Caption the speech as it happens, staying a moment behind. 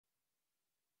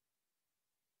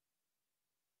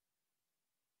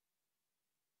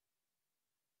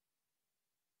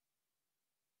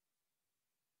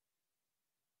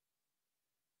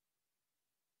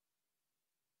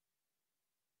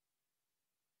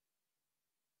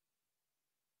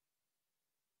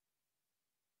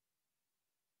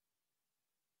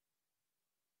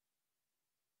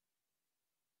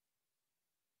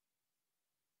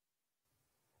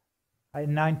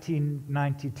In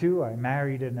 1992, I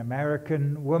married an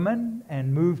American woman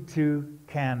and moved to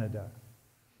Canada.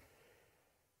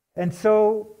 And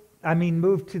so,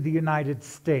 moved to the United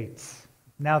States.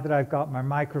 Now that I've got my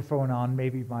microphone on,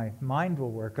 maybe my mind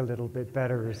will work a little bit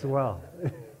better as well.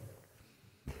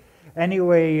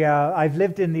 Anyway, I've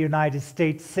lived in the United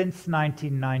States since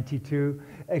 1992,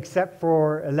 except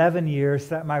for 11 years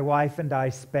that my wife and I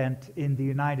spent in the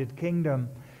United Kingdom,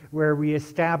 where we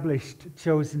established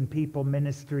Chosen People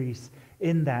Ministries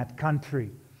in that country.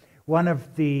 One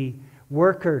of the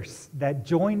workers that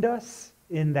joined us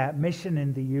in that mission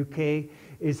in the UK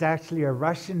is actually a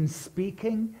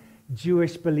Russian-speaking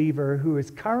Jewish believer who is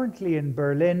currently in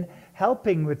Berlin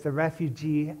helping with the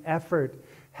refugee effort,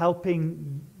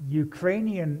 helping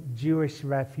Ukrainian Jewish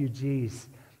refugees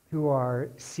who are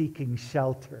seeking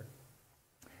shelter.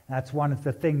 That's one of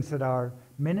the things that our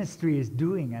ministry is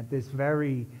doing at this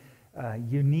very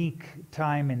unique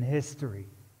time in history.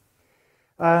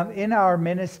 In our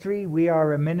ministry, we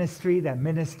are a ministry that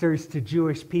ministers to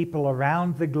Jewish people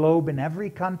around the globe in every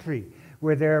country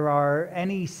where there are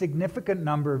any significant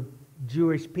number of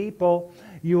Jewish people.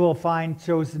 You will find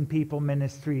Chosen People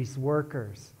Ministries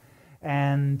workers.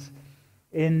 And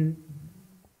in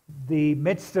the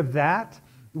midst of that,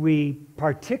 we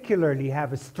particularly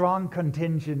have a strong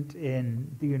contingent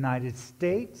in the United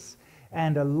States,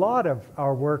 and a lot of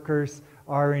our workers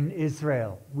are in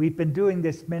Israel. We've been doing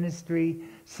this ministry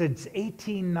since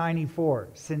 1894,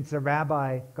 since a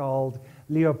rabbi called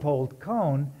Leopold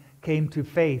Cohn came to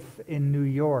faith in New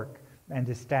York and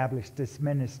established this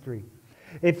ministry.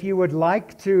 If you would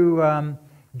like to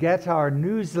get our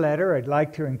newsletter, I'd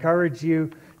like to encourage you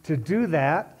to do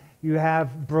that. You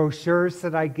have brochures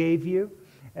that I gave you,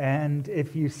 and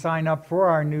if you sign up for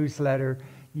our newsletter,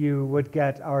 you would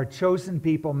get our Chosen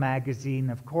People magazine.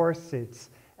 Of course, it's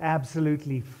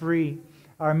absolutely free.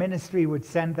 Our ministry would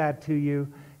send that to you.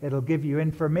 It'll give you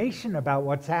information about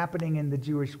what's happening in the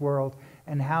Jewish world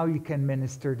and how you can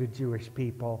minister to Jewish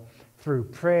people through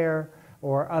prayer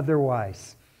or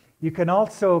otherwise. You can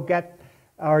also get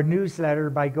our newsletter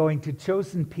by going to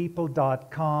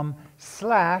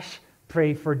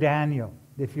chosenpeople.com/prayfordaniel.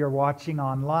 If you're watching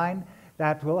online,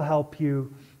 that will help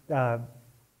you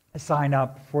sign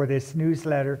up for this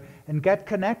newsletter and get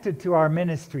connected to our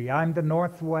ministry. I'm the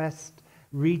Northwest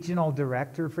Regional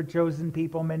Director for Chosen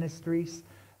People Ministries.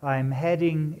 I'm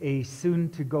heading a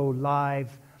soon-to-go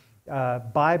live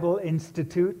Bible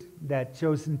Institute that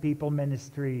Chosen People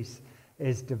Ministries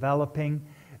is developing.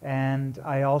 And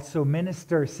I also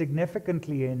minister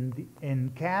significantly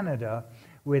in Canada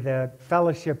with a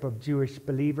fellowship of Jewish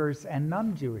believers and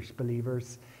non-Jewish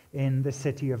believers in the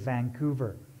city of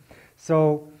Vancouver.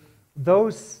 So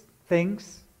those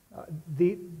things,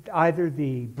 either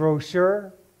the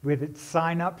brochure with its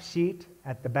sign-up sheet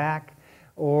at the back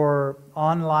or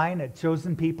online at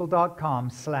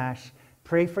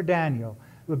chosenpeople.com/prayfordaniel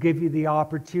will give you the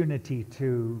opportunity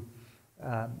to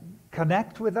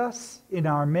connect with us in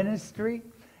our ministry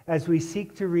as we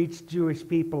seek to reach Jewish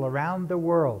people around the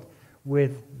world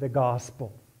with the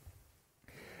gospel.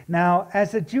 Now,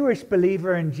 as a Jewish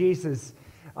believer in Jesus,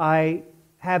 I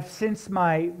have since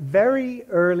my very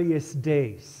earliest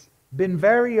days been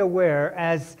very aware,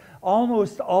 as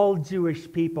almost all Jewish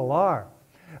people are,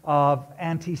 of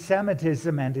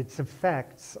anti-Semitism and its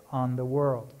effects on the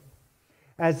world.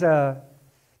 As a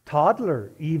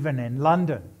toddler, even in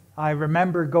London, I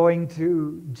remember going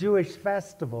to Jewish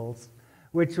festivals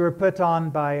which were put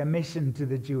on by a mission to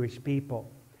the Jewish people.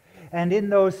 And in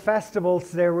those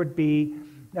festivals there would be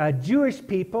Jewish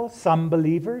people, some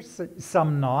believers,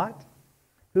 some not,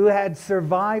 who had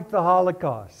survived the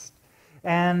Holocaust.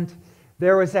 And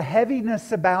there was a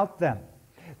heaviness about them.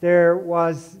 There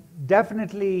was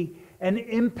definitely an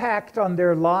impact on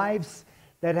their lives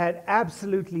that had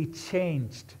absolutely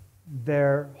changed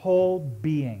their whole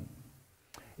being.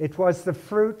 It was the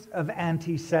fruit of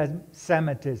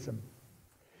anti-Semitism.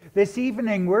 This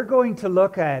evening we're going to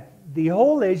look at the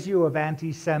whole issue of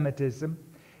anti-Semitism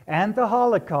and the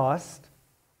Holocaust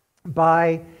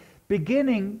by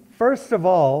beginning, first of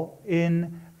all,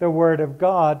 in the Word of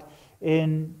God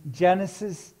in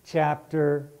Genesis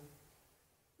chapter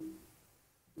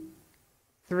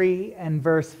 3 and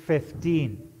verse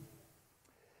 15.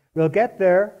 We'll get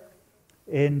there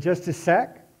in just a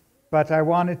sec, but I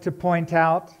wanted to point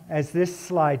out, as this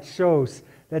slide shows,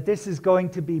 that this is going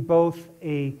to be both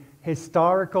a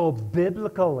historical,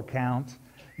 biblical account,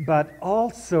 but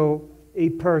also a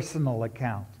personal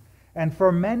account. And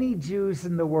for many Jews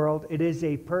in the world, it is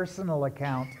a personal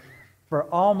account. For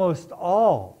almost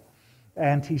all,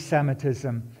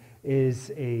 anti-Semitism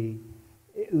is a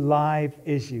live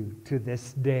issue to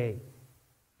this day.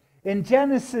 In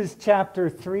Genesis chapter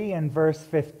 3 and verse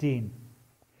 15,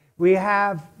 we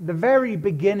have the very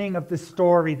beginning of the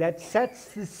story that sets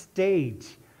the stage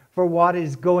for what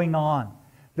is going on,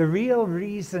 the real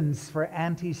reasons for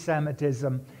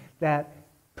anti-Semitism that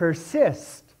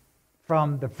persist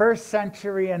from the first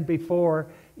century and before,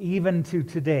 even to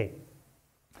today.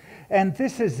 And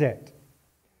this is it.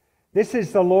 This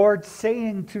is the Lord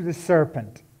saying to the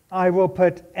serpent, I will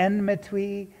put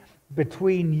enmity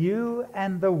between you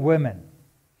and the woman,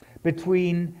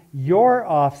 between your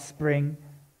offspring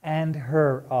and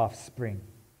her offspring.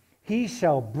 He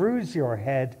shall bruise your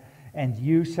head, and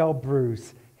you shall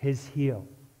bruise his heel.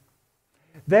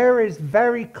 There is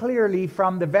very clearly,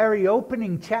 from the very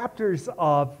opening chapters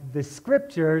of the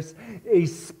Scriptures, a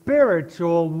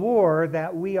spiritual war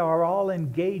that we are all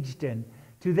engaged in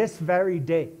to this very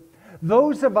day.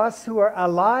 Those of us who are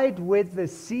allied with the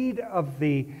seed of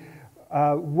the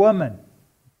woman,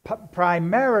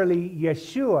 primarily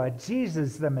Yeshua,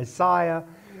 Jesus the Messiah,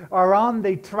 are on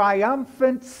the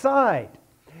triumphant side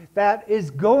that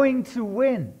is going to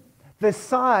win, the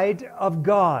side of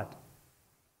God.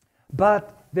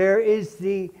 But there is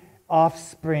the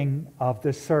offspring of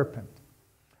the serpent,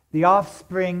 the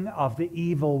offspring of the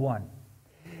evil one.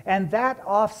 And that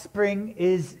offspring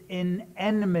is in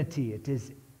enmity. It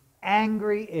is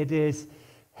angry. It is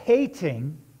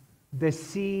hating the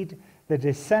seed, the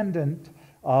descendant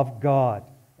of God,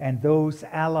 and those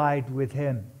allied with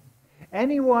him.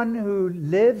 Anyone who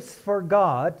lives for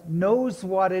God knows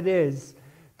what it is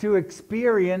to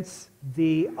experience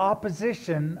the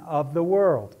opposition of the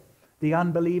world, the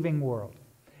unbelieving world.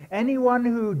 Anyone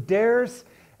who dares,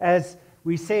 as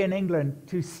we say in England,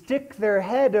 to stick their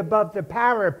head above the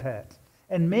parapet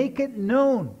and make it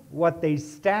known what they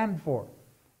stand for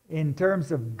in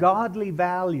terms of godly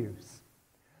values.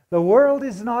 The world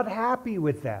is not happy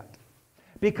with that,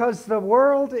 because the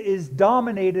world is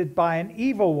dominated by an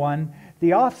evil one,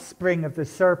 the offspring of the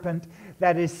serpent,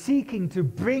 that is seeking to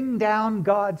bring down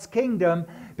God's kingdom,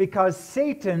 because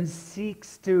Satan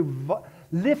seeks to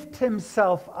lift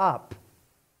himself up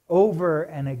over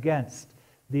and against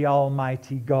the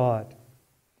Almighty God.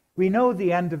 We know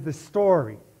the end of the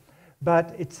story,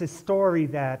 but it's a story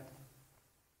that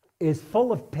is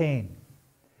full of pain,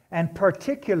 and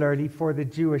particularly for the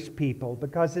Jewish people,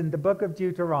 because in the book of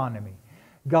Deuteronomy,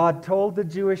 God told the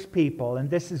Jewish people, and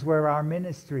this is where our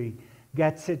ministry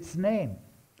gets its name,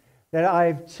 that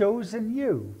I've chosen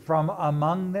you from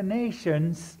among the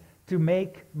nations to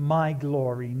make my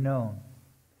glory known.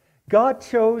 God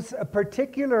chose a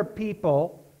particular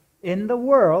people in the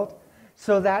world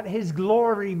so that his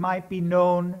glory might be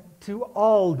known to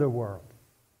all the world.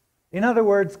 In other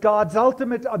words, God's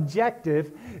ultimate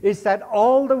objective is that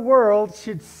all the world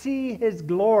should see his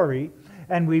glory.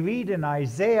 And we read in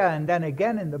Isaiah and then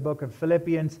again in the book of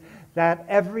Philippians that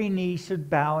every knee should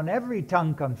bow and every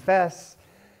tongue confess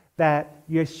that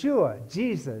Yeshua,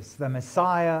 Jesus, the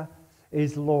Messiah,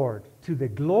 is Lord, to the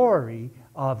glory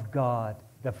of God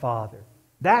the Father.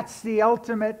 That's the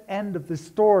ultimate end of the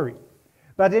story.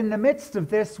 But in the midst of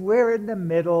this, we're in the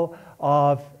middle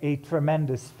of a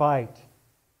tremendous fight.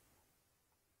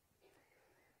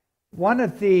 One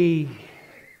of the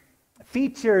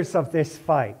features of this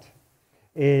fight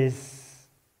is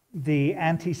the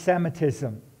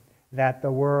anti-Semitism that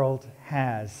the world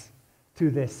has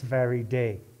to this very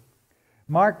day.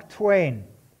 Mark Twain,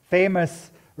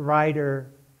 famous writer,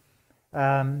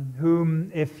 whom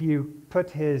if you put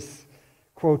his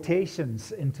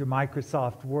quotations into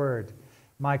Microsoft Word,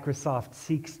 Microsoft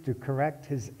seeks to correct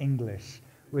his English,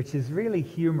 which is really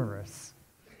humorous.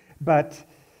 But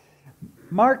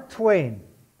Mark Twain,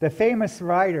 the famous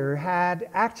writer, had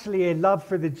actually a love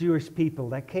for the Jewish people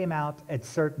that came out in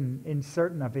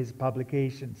certain of his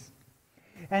publications.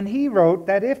 And he wrote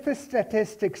that if the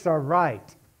statistics are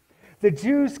right, the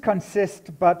Jews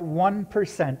consist but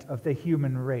 1% of the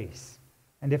human race.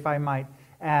 And if I might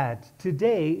add,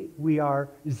 today we are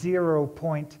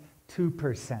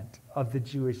 0.2% of the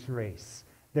Jewish race.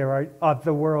 Of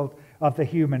the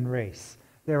human race.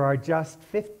 There are just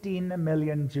 15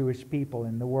 million Jewish people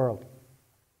in the world.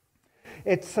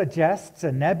 It suggests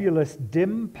a nebulous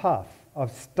dim puff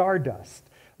of stardust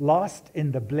lost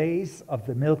in the blaze of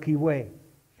the Milky Way.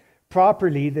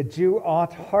 Properly, the Jew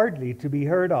ought hardly to be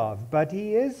heard of, but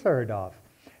he is heard of,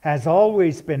 has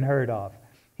always been heard of.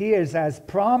 He is as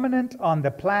prominent on the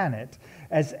planet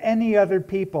as any other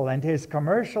people, and his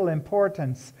commercial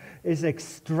importance is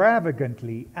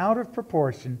extravagantly out of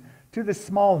proportion to the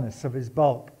smallness of his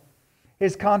bulk.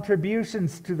 His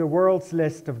contributions to the world's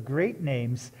list of great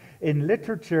names in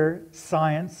literature,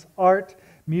 science, art,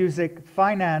 music,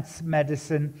 finance,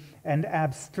 medicine, and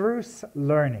abstruse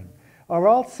learning are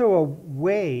also a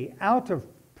way out of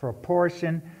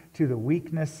proportion to the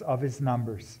weakness of his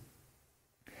numbers.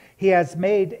 He has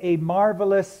made a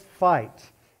marvelous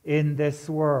fight in this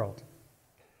world,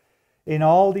 in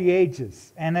all the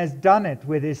ages, and has done it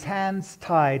with his hands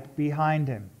tied behind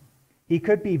him. He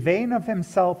could be vain of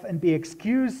himself and be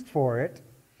excused for it.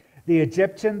 The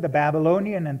Egyptian, the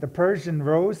Babylonian, and the Persian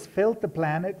rose, filled the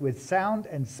planet with sound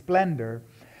and splendor,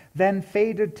 then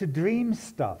faded to dream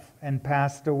stuff and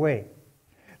passed away.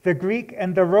 The Greek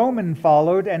and the Roman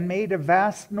followed and made a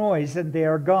vast noise, and they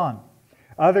are gone.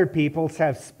 Other peoples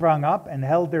have sprung up and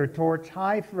held their torch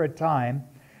high for a time,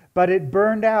 but it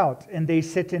burned out, and they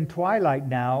sit in twilight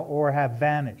now or have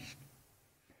vanished.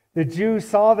 The Jew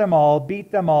saw them all,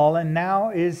 beat them all, and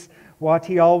now is what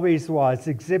he always was,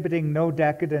 exhibiting no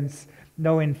decadence,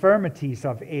 no infirmities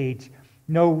of age,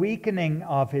 no weakening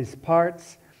of his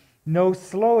parts, no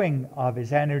slowing of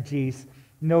his energies,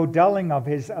 no dulling of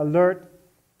his alert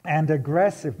and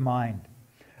aggressive mind.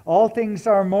 All things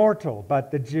are mortal,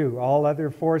 but the Jew. All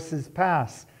other forces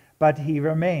pass, but he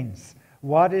remains.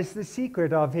 What is the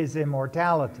secret of his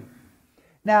immortality?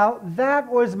 Now,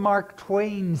 that was Mark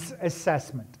Twain's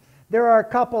assessment. There are a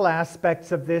couple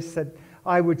aspects of this that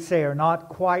I would say are not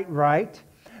quite right,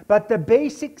 but the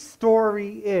basic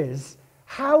story is,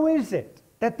 how is it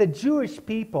that the Jewish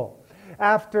people,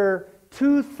 after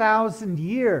 2,000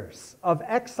 years of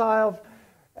exile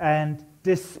and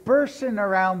dispersion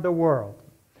around the world,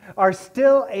 are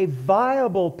still a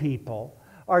viable people,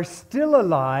 are still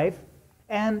alive,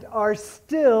 and are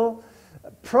still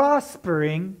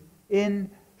prospering in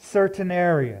certain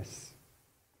areas?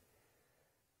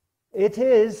 It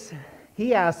is,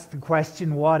 he asked the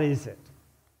question, what is it?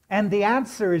 And the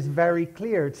answer is very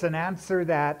clear. It's an answer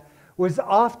that was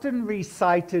often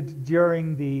recited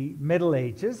during the Middle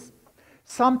Ages,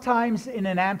 sometimes in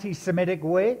an anti-Semitic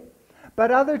way,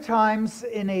 but other times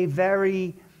in a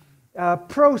very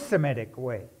pro-Semitic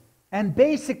way. And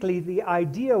basically the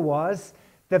idea was,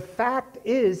 the fact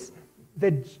is,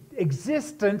 the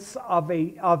existence of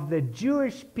the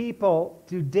Jewish people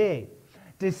today,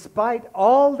 despite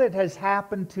all that has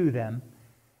happened to them,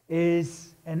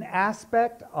 is an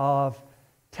aspect of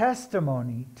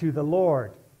testimony to the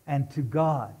Lord and to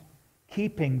God,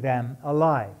 keeping them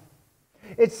alive.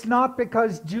 It's not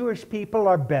because Jewish people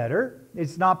are better.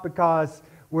 It's not because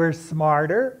we're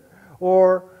smarter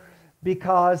or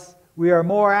because we are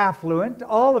more affluent,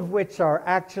 all of which are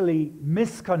actually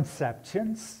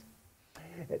misconceptions.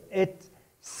 It's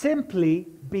simply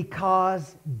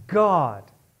because God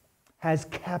has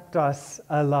kept us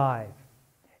alive.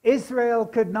 Israel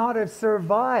could not have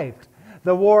survived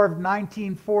the War of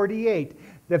 1948,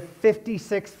 the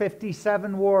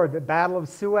 56-57 war, the Battle of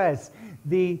Suez,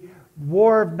 the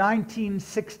War of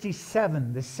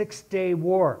 1967, the Six-Day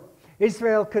War.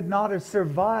 Israel could not have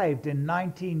survived in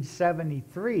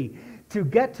 1973 to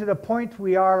get to the point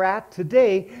we are at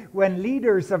today, when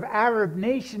leaders of Arab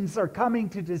nations are coming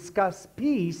to discuss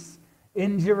peace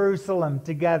in Jerusalem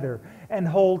together and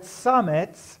hold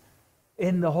summits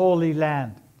in the Holy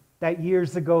Land that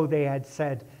years ago they had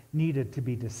said needed to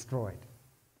be destroyed.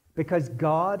 Because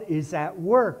God is at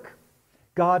work.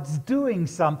 God's doing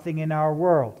something in our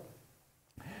world.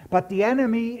 But the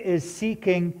enemy is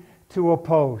seeking to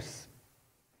oppose.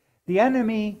 The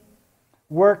enemy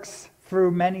works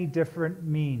through many different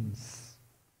means.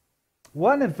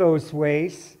 One of those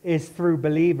ways is through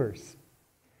believers.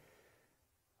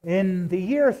 In the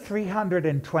year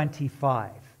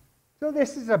 325, so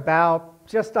this is about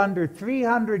just under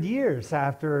 300 years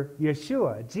after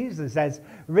Yeshua, Jesus has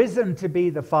risen to be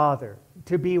the Father,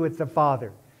 to be with the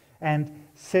Father, and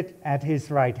sit at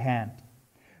his right hand.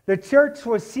 The church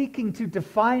was seeking to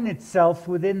define itself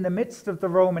within the midst of the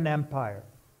Roman Empire.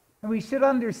 And we should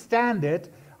understand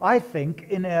it, I think,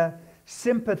 in a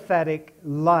sympathetic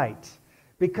light,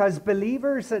 because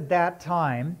believers at that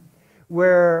time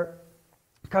were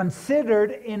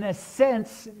considered, in a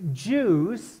sense,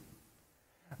 Jews,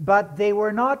 but they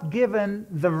were not given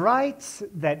the rights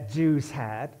that Jews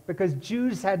had, because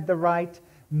Jews had the right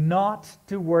not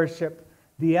to worship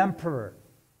the emperor.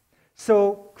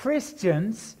 So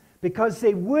Christians, because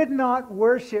they would not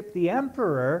worship the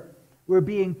emperor, were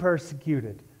being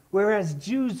persecuted, whereas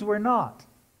Jews were not.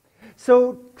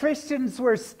 So Christians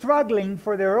were struggling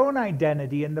for their own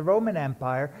identity in the Roman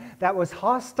Empire that was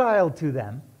hostile to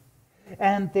them,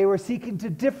 and they were seeking to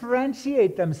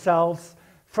differentiate themselves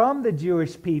from the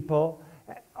Jewish people,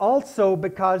 also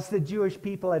because the Jewish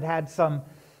people had had some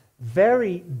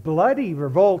very bloody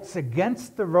revolts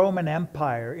against the Roman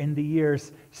Empire in the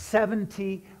years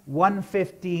 70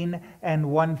 115,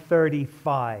 and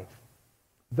 135.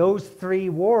 Those three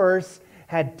wars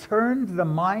had turned the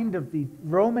mind of the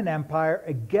Roman Empire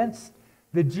against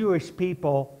the Jewish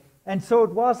people, and so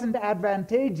it wasn't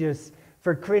advantageous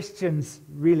for Christians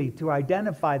really to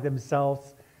identify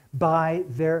themselves by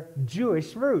their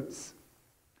Jewish roots.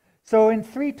 So in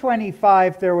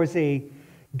 325, there was a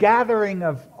gathering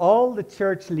of all the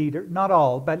church leaders, not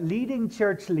all, but leading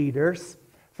church leaders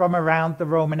from around the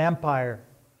Roman Empire.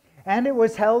 And it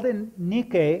was held in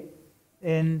Nicaea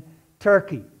in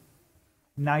Turkey.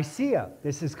 Nicaea,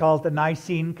 this is called the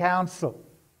Nicene Council.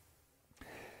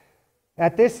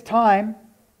 At this time,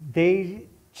 they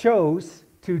chose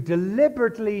to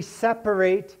deliberately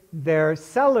separate their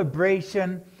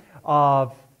celebration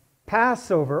of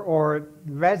Passover or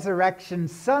Resurrection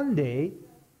Sunday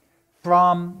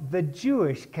from the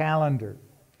Jewish calendar.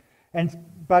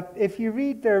 But if you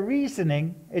read their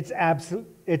reasoning, it's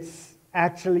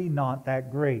actually not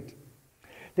that great.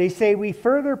 They say, "We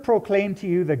further proclaim to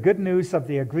you the good news of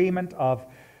the agreement of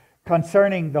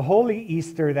concerning the holy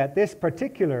Easter, that this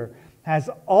particular has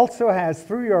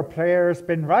through your prayers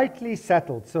been rightly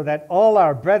settled, so that all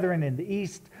our brethren in the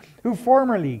East, who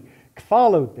formerly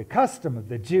followed the custom of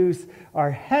the Jews,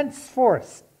 are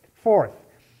henceforth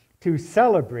to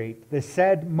celebrate the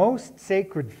said most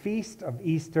sacred feast of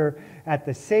Easter at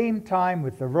the same time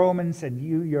with the Romans and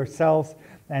you yourselves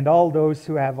and all those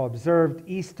who have observed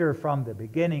Easter from the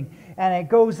beginning." And it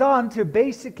goes on to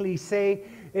basically say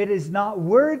it is not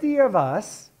worthy of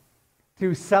us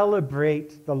to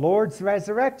celebrate the Lord's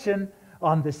resurrection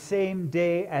on the same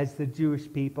day as the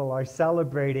Jewish people are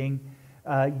celebrating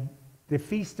the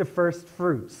Feast of First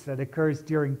Fruits that occurs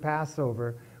during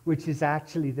Passover, which is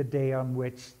actually the day on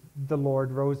which the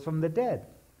Lord rose from the dead.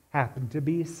 Happened to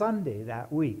be Sunday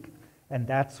that week. And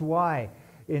that's why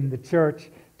in the church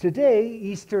today,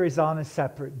 Easter is on a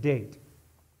separate date.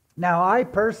 Now, I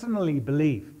personally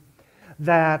believe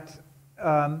that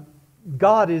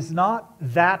God is not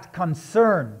that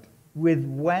concerned with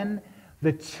when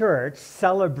the church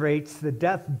celebrates the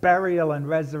death, burial, and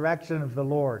resurrection of the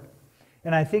Lord.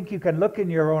 And I think you can look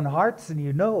in your own hearts and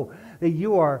you know that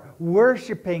you are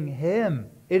worshiping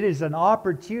Him. It is an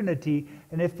opportunity,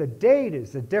 and if the date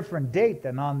is a different date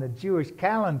than on the Jewish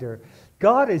calendar,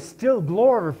 God is still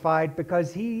glorified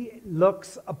because He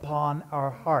looks upon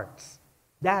our hearts.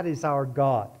 That is our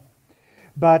God.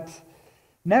 But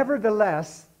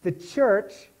nevertheless, the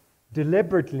church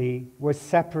deliberately was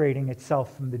separating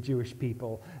itself from the Jewish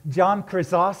people. John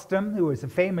Chrysostom, who was a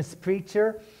famous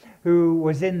preacher, who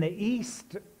was in the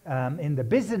East, in the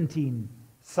Byzantine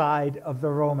side of the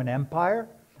Roman Empire,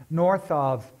 north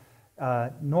of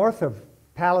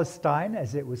Palestine,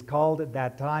 as it was called at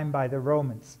that time by the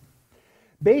Romans,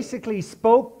 basically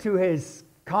spoke to his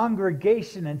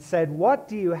congregation and said, "What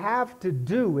do you have to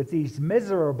do with these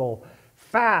miserable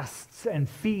fasts and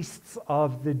feasts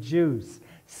of the Jews?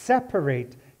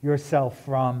 Separate yourself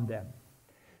from them."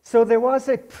 So there was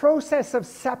a process of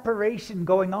separation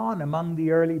going on among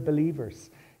the early believers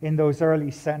in those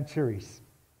early centuries.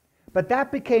 But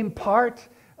that became part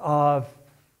of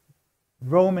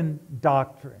Roman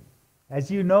doctrine. As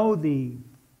you know, the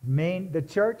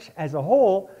church as a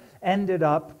whole ended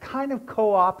up kind of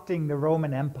co-opting the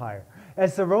Roman Empire.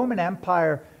 As the Roman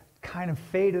Empire kind of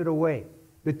faded away,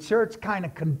 the church kind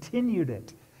of continued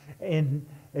it in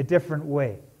a different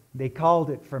way. They called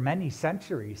it, for many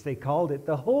centuries, they called it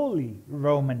the Holy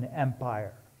Roman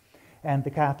Empire. And the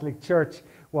Catholic Church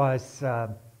was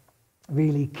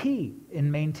really key in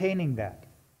maintaining that.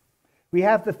 We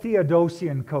have the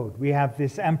Theodosian Code. We have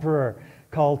this emperor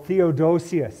called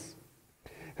Theodosius,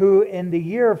 who in the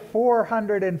year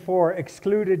 404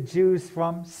 excluded Jews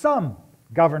from some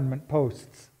government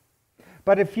posts.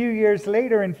 But a few years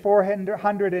later, in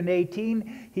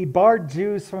 418, he barred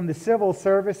Jews from the civil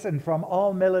service and from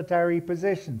all military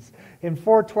positions. In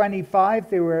 425,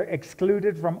 they were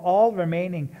excluded from all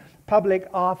remaining public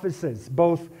offices,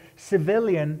 both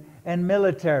civilian and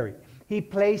military. He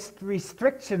placed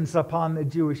restrictions upon the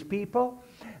Jewish people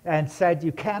and said,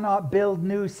 you cannot build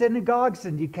new synagogues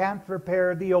and you can't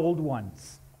repair the old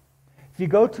ones. If you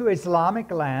go to Islamic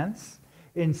lands,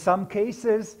 in some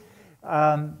cases,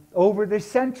 over the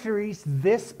centuries,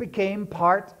 this became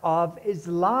part of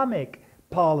Islamic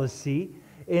policy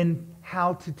in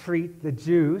how to treat the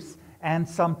Jews and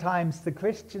sometimes the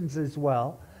Christians as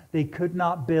well. They could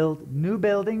not build new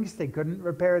buildings, they couldn't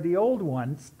repair the old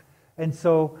ones, and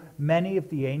so many of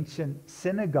the ancient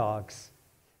synagogues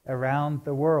around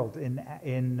the world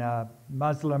in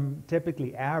Muslim,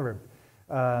 typically Arab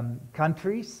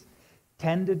countries,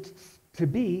 tended to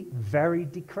be very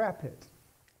decrepit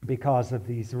because of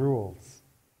these rules.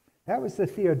 That was the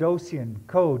Theodosian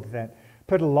Code that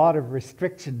put a lot of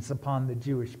restrictions upon the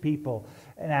Jewish people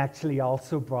and actually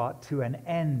also brought to an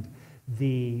end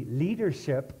the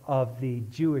leadership of the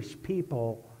Jewish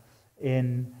people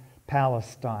in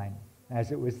Palestine,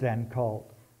 as it was then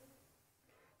called.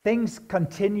 Things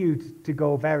continued to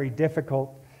go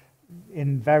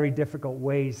in very difficult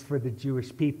ways for the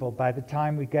Jewish people. By the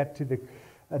time we get to the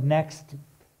next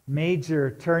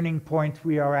major turning point,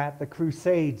 we are at the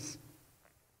Crusades.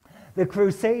 The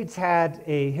Crusades had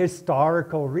a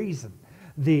historical reason.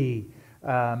 The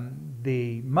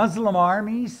Muslim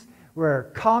armies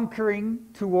were conquering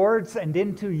towards and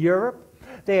into Europe.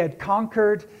 They had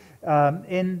conquered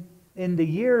in the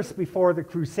years before the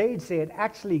Crusades, they had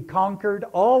actually conquered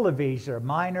all of Asia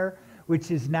Minor, which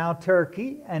is now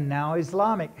Turkey and now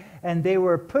Islamic. And they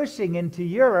were pushing into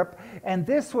Europe, and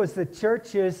this was the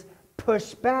church's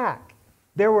pushback.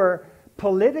 There were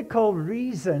political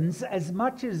reasons as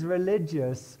much as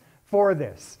religious for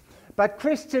this. But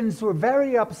Christians were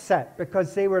very upset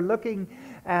because they were looking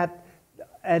at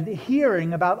and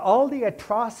hearing about all the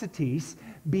atrocities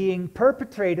being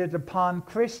perpetrated upon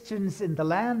Christians in the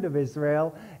land of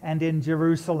Israel and in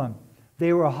Jerusalem.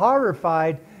 They were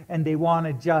horrified and they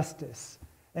wanted justice.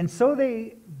 And so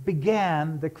they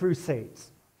began the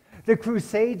Crusades. The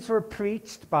Crusades were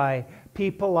preached by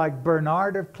people like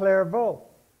Bernard of Clairvaux,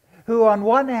 who on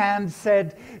one hand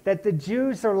said that the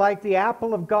Jews are like the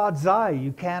apple of God's eye,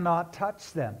 you cannot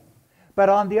touch them. But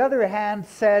on the other hand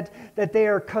said that they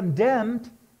are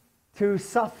condemned to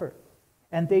suffer.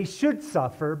 And they should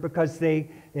suffer because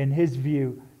they, in his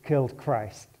view, killed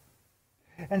Christ.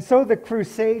 And so the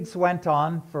Crusades went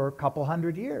on for a couple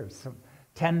hundred years, from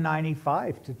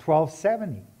 1095 to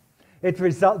 1270.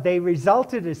 They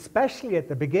resulted, especially at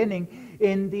the beginning,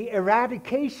 in the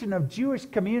eradication of Jewish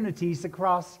communities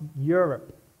across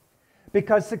Europe.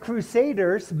 Because the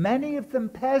Crusaders, many of them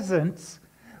peasants,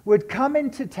 would come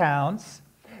into towns.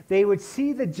 They would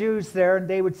see the Jews there and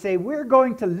they would say, we're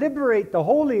going to liberate the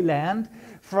Holy Land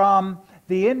from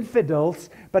the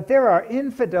infidels, but there are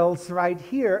infidels right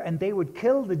here, and they would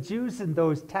kill the Jews in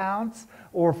those towns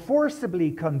or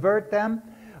forcibly convert them,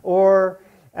 or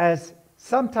as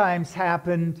sometimes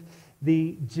happened,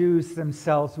 the Jews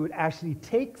themselves would actually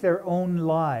take their own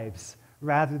lives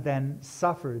rather than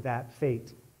suffer that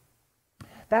fate.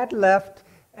 That left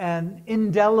an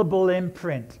indelible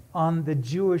imprint on the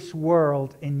Jewish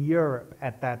world in Europe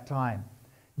at that time.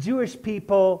 Jewish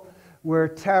people were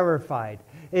terrified.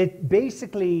 It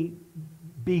basically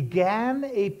began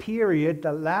a period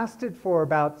that lasted for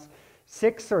about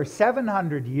 600 or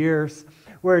 700 years,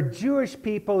 where Jewish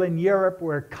people in Europe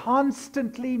were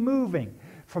constantly moving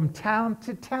from town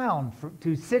to town,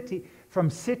 from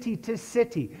city to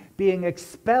city, being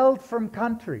expelled from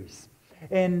countries.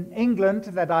 In England,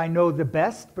 that I know the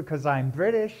best because I'm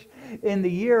British, in the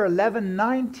year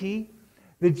 1190,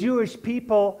 the Jewish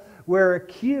people were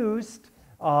accused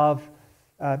of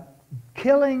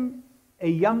killing a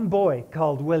young boy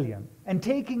called William and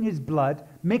taking his blood,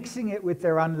 mixing it with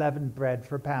their unleavened bread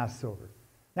for Passover.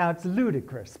 Now, it's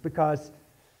ludicrous because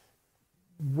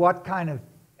what kind of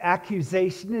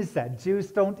accusation is that?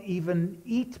 Jews don't even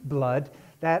eat blood.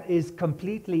 That is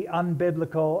completely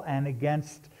unbiblical and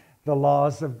against the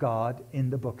laws of God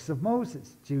in the books of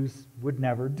Moses. Jews would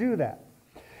never do that.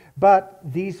 But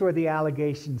these were the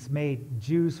allegations made.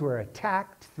 Jews were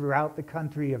attacked throughout the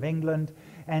country of England,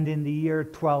 and in the year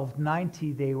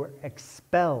 1290 they were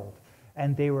expelled,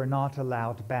 and they were not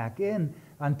allowed back in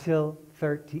until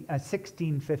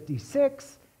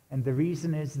 1656, and the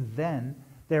reason is then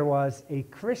there was a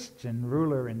Christian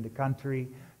ruler in the country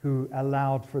who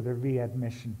allowed for the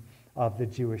readmission of the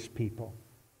Jewish people.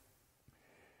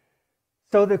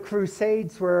 So the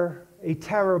Crusades were a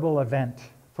terrible event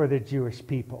for the Jewish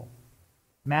people.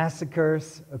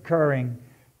 Massacres occurring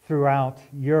throughout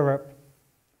Europe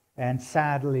and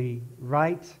sadly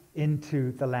right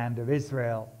into the land of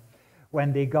Israel.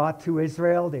 When they got to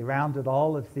Israel, they rounded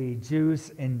all of the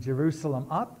Jews in Jerusalem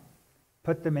up,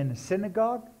 put them in a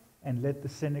synagogue, and lit the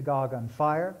synagogue on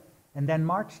fire, and then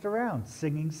marched around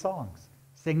singing songs,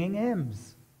 singing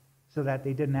hymns, so that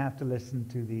they didn't have to listen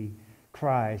to the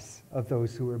cries of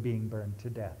those who were being burned to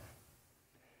death.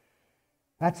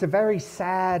 That's a very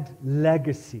sad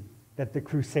legacy that the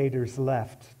Crusaders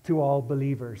left to all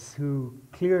believers who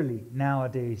clearly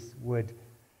nowadays would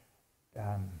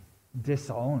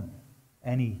disown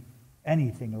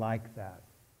anything like that.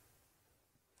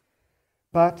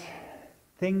 But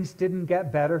things didn't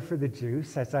get better for the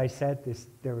Jews. As I said,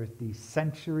 there were these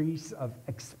centuries of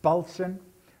expulsion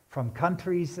from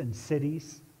countries and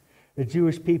cities. The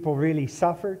Jewish people really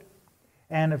suffered.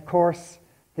 And of course,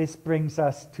 this brings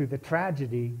us to the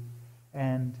tragedy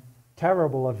and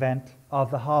terrible event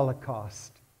of the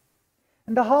Holocaust.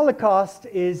 And the Holocaust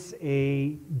is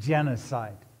a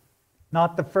genocide,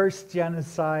 not the first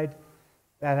genocide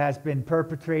that has been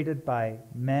perpetrated by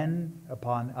men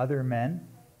upon other men,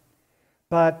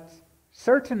 but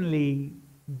certainly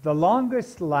the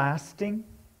longest lasting,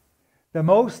 the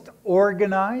most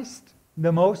organized,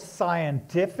 the most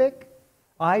scientific.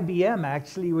 IBM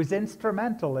actually was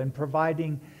instrumental in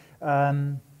providing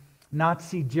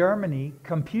Nazi Germany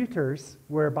computers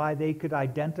whereby they could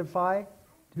identify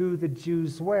who the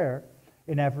Jews were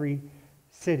in every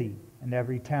city and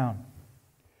every town.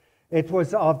 It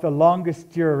was of the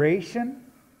longest duration.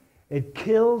 It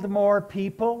killed more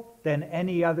people than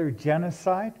any other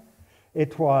genocide.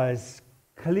 It was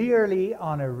clearly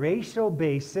on a racial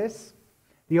basis.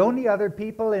 The only other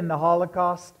people in the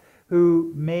Holocaust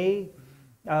who may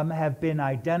have been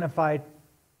identified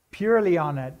purely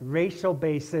on a racial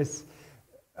basis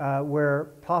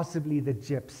were possibly the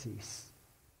Gypsies,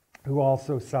 who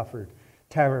also suffered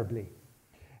terribly.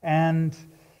 And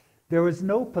there was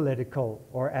no political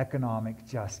or economic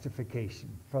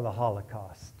justification for the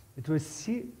Holocaust. It was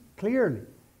clearly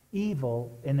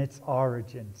evil in its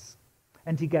origins.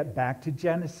 And to get back to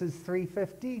Genesis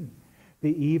 3:15,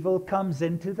 the evil comes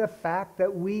into the fact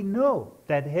that we know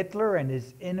that Hitler and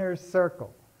his inner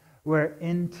circle were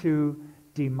into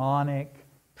demonic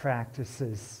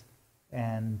practices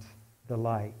and the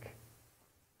like.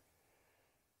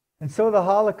 And so the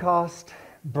Holocaust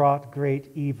brought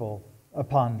great evil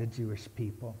upon the Jewish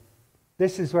people.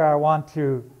 This is where I want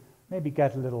to maybe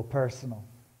get a little personal.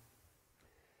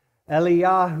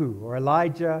 Eliyahu, or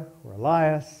Elijah, or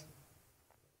Elias,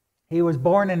 he was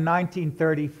born in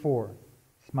 1934.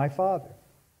 He's my father.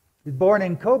 He was born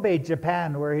in Kobe,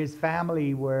 Japan, where his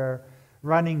family were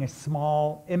running a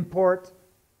small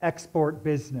import-export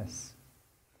business.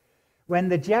 When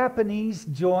the Japanese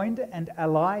joined and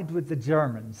allied with the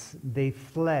Germans, they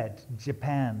fled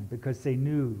Japan because they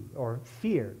knew or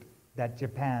feared that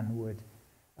Japan would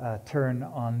turn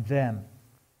on them,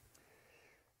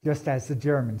 just as the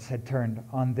Germans had turned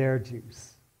on their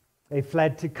Jews. They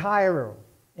fled to Cairo.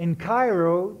 In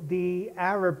Cairo, the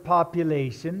Arab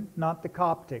population, not the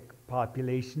Coptic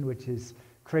population, which is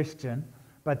Christian,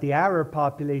 but the Arab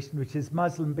population, which is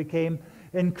Muslim, became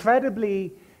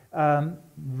incredibly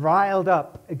riled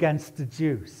up against the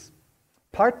Jews,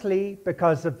 partly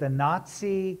because of the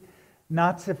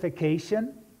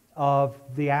Nazification of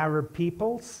the Arab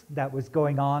peoples that was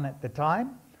going on at the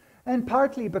time, and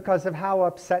partly because of how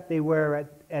upset they were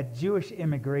at Jewish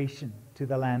immigration to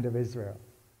the land of Israel.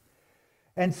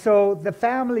 And so the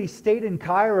family stayed in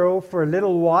Cairo for a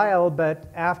little while, but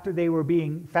after they were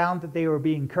found that they were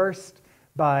being cursed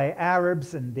by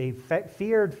Arabs and they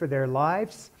feared for their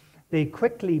lives, they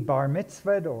quickly bar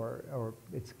mitzvahed, or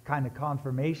it's kind of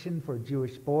confirmation for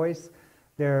Jewish boys,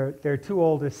 their two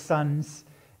oldest sons,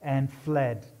 and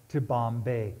fled to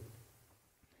Bombay.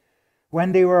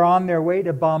 When they were on their way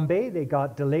to Bombay, they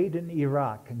got delayed in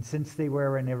Iraq. And since they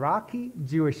were an Iraqi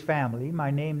Jewish family, my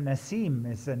name Nessim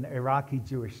is an Iraqi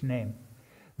Jewish name.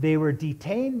 They were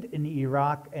detained in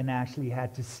Iraq and actually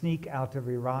had to sneak out of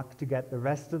Iraq to get the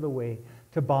rest of the way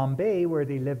to Bombay, where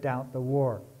they lived out the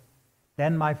war.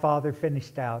 Then my father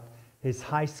finished out his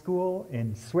high school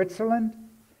in Switzerland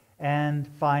and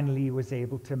finally was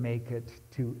able to make it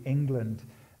to England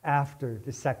after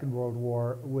the Second World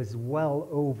War was well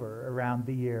over, around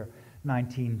the year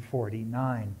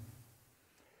 1949.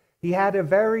 He had a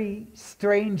very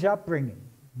strange upbringing,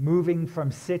 moving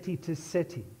from city to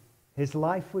city. His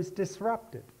life was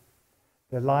disrupted.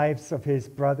 The lives of his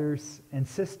brothers and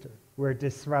sister were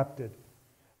disrupted.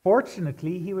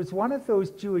 Fortunately, he was one of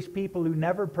those Jewish people who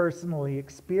never personally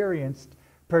experienced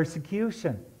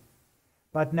persecution.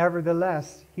 But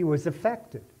nevertheless, he was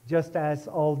affected, just as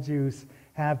all Jews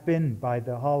have been by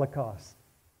the Holocaust.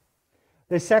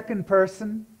 The second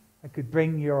person I could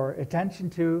bring your attention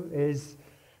to is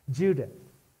Judith.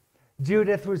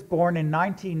 Judith was born in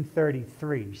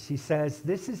 1933. She says,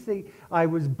 I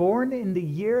was born in the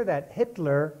year that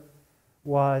Hitler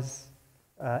was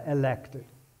elected.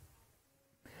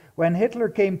 When Hitler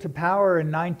came to power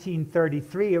in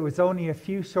 1933, it was only a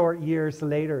few short years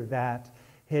later that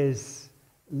his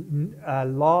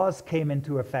laws came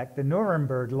into effect, the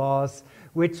Nuremberg laws,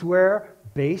 which were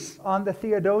based on the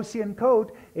Theodosian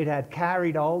Code. It had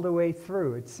carried all the way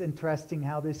through. It's interesting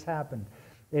how this happened.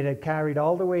 It had carried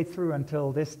all the way through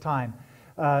until this time.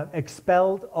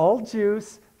 Expelled all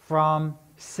Jews from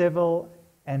civil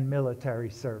and military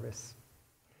service.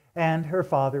 And her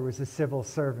father was a civil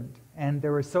servant. And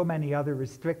there were so many other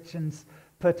restrictions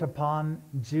put upon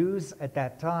Jews at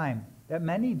that time, that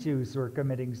many Jews were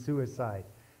committing suicide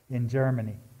in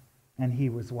Germany, and he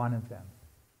was one of them.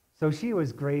 So she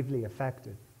was gravely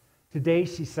affected. Today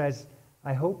she says,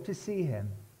 I hope to see him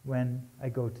when I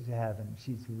go to heaven.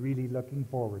 She's really looking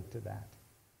forward to that,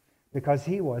 because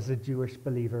he was a Jewish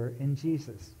believer in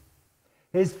Jesus.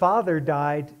 His father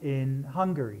died in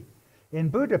Hungary. In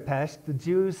Budapest, the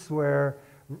Jews were,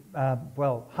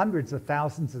 hundreds of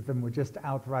thousands of them were just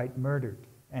outright murdered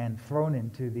and thrown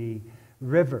into the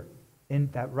river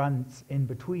that runs in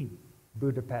between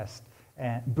Budapest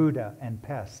and Buda and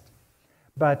Pest.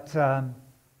 But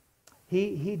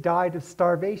he died of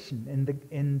starvation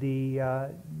in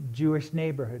the Jewish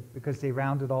neighborhood, because they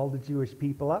rounded all the Jewish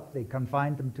people up. They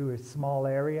confined them to a small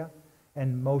area,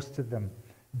 and most of them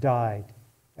died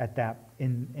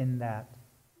in that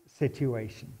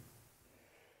situation.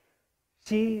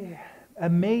 She,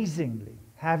 amazingly,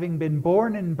 having been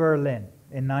born in Berlin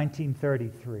in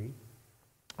 1933,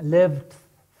 lived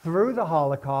through the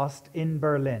Holocaust in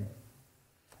Berlin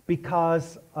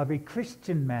because of a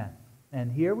Christian man.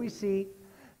 And here we see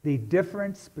the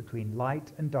difference between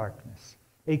light and darkness.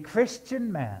 A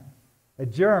Christian man, a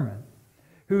German,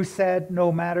 who said,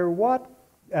 no matter what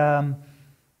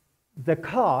the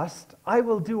cost, I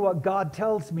will do what God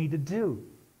tells me to do.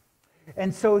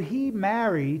 And so he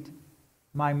married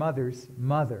my mother's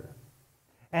mother.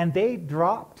 And they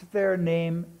dropped their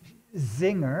name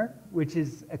Zinger, which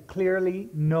is a clearly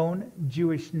known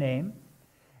Jewish name,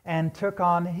 and took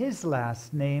on his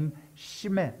last name,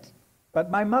 Schmidt. But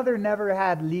my mother never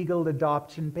had legal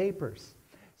adoption papers,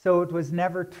 so it was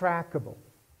never trackable.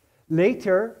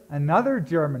 Later, another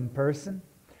German person,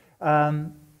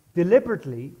 an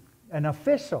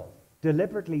official,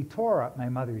 deliberately tore up my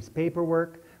mother's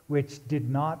paperwork, which did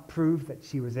not prove that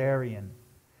she was Aryan,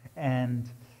 and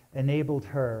enabled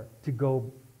her to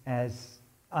go as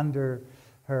under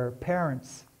her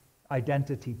parents'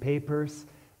 identity papers,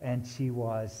 and she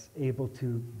was able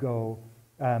to go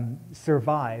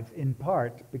survive in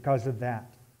part because of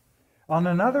that. On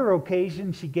another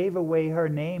occasion, she gave away her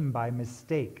name by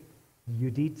mistake,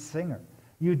 Judith Singer.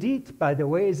 Judith, by the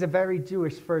way, is a very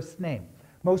Jewish first name.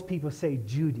 Most people say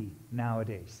Judy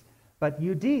nowadays, but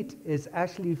Judith is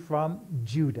actually from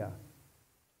Judah.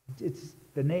 It's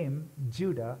the name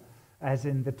Judah, as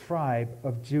in the tribe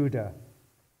of Judah.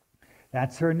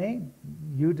 That's her name.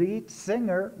 Judith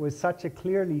Singer was such a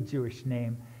clearly Jewish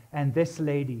name, and this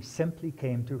lady simply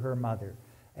came to her mother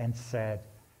and said,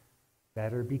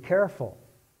 better be careful,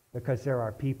 because there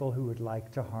are people who would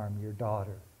like to harm your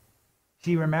daughter.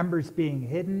 She remembers being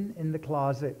hidden in the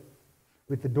closet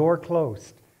with the door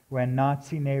closed when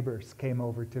Nazi neighbors came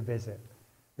over to visit,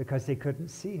 because they couldn't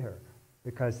see her,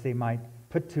 because they might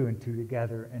put two and two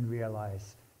together and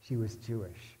realize she was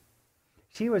Jewish.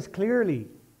 She was clearly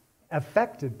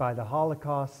affected by the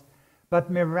Holocaust,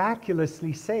 but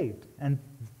miraculously saved. And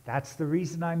that's the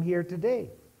reason I'm here today,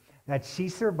 that she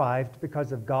survived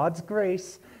because of God's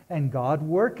grace and God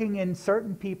working in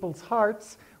certain people's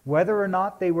hearts, whether or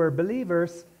not they were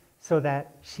believers, so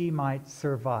that she might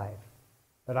survive.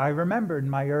 But I remember in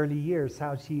my early years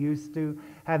how she used to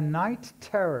have night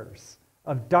terrors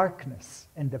of darkness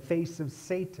in the face of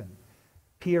Satan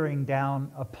peering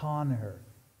down upon her,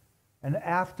 an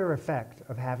after effect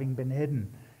of having been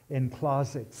hidden in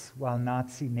closets while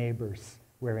Nazi neighbors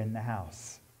were in the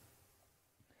house.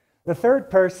 The third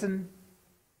person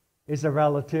is a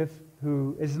relative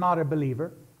who is not a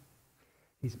believer.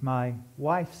 He's my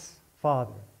wife's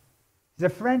father. He's a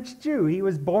French Jew. He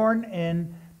was born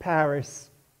in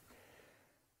Paris.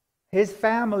 His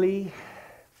family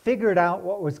figured out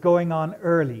what was going on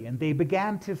early, and they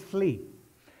began to flee.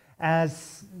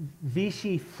 As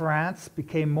Vichy France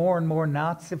became more and more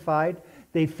Nazified,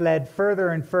 they fled further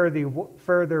and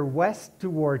further west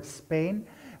towards Spain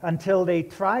until they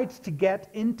tried to get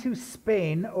into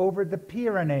Spain over the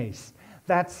Pyrenees.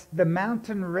 That's the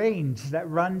mountain range that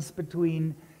runs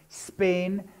between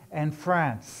Spain and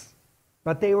France.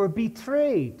 But they were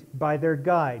betrayed by their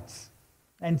guides.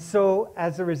 And so,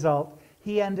 as a result,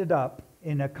 he ended up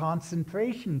in a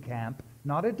concentration camp,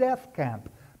 not a death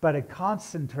camp, but a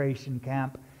concentration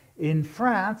camp in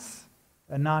France,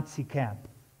 a Nazi camp.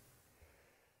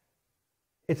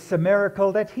 It's a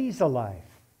miracle that he's alive,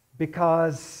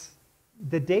 because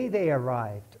the day they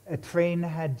arrived, a train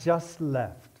had just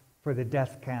left for the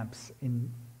death camps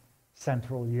in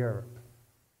Central Europe.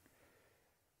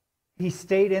 He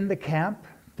stayed in the camp.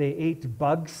 They ate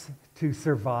bugs to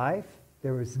survive.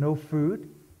 There was no food.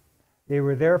 They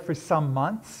were there for some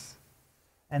months,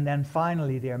 and then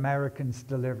finally the Americans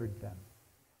delivered them.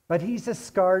 But he's a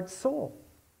scarred soul,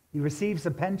 He receives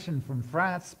a pension from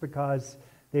France because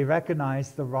they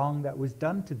recognize the wrong that was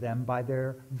done to them by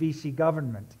their Vichy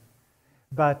government.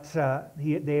 But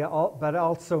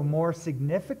also more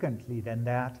significantly than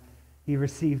that, he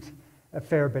received a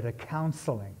fair bit of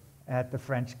counseling at the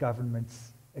French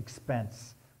government's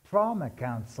expense. Trauma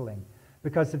counseling,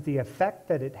 because of the effect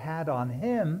that it had on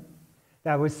him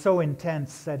that was so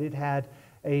intense that it had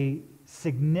a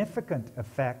significant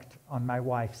effect on my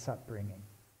wife's upbringing.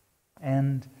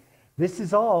 And this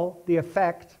is all the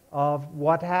effect of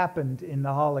what happened in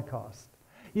the Holocaust.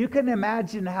 You can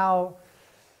imagine how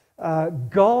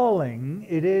galling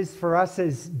it is for us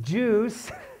as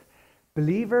Jews,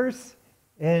 believers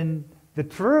in the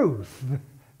truth,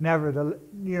 nevertheless,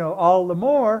 all the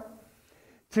more,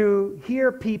 to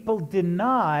hear people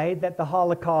deny that the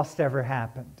Holocaust ever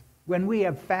happened, when we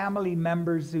have family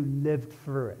members who lived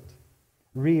through it,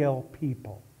 real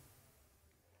people.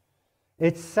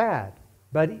 It's sad,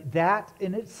 but that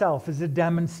in itself is a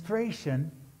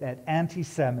demonstration that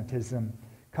anti-Semitism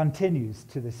continues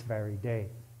to this very day.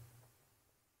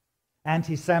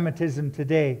 Anti-Semitism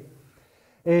today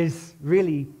is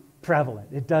really prevalent.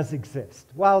 It does exist.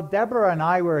 While Deborah and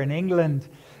I were in England,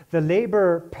 the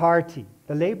Labour Party,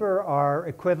 the Labour are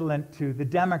equivalent to the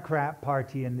Democrat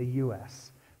Party in the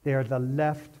U.S. They are the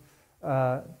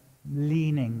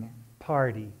left-leaning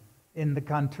party in the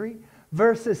country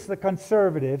versus the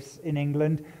Conservatives in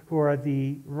England, who are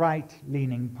the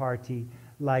right-leaning party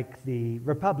like the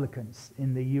Republicans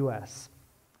in the U.S.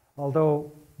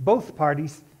 Although both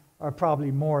parties are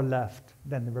probably more left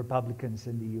than the Republicans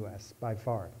in the U.S. by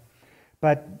far.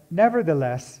 But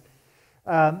nevertheless,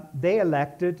 they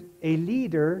elected a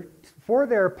leader for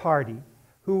their party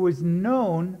who was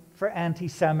known for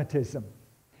anti-Semitism.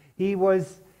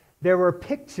 There were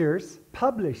pictures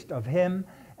published of him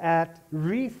at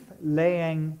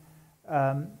wreath-laying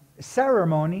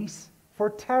ceremonies for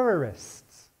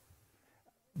terrorists.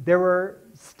 There were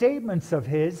statements of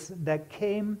his that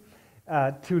came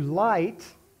to light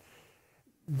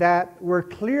that were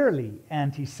clearly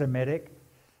anti-Semitic,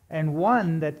 and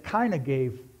one that kind of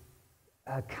gave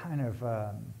a kind of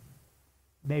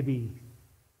maybe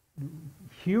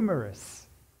humorous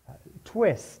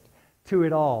twist to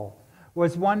it all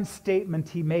was one statement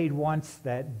he made once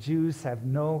that Jews have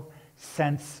no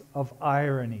sense of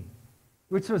irony,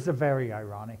 which was a very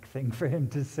ironic thing for him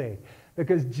to say,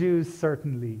 because Jews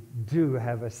certainly do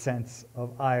have a sense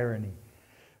of irony.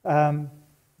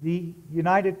 The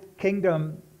United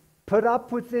Kingdom put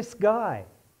up with this guy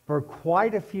for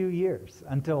quite a few years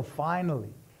until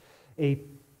finally,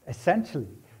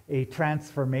 essentially, a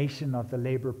transformation of the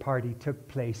Labour Party took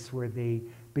place where they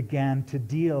began to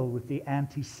deal with the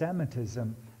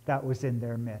anti-Semitism that was in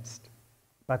their midst.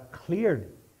 But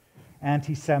clearly,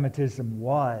 anti-Semitism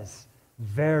was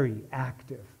very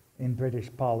active in British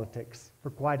politics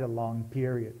for quite a long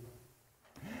period.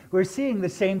 We're seeing the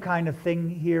same kind of thing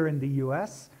here in the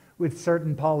U.S. with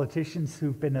certain politicians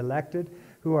who've been elected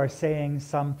who are saying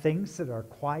some things that are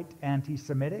quite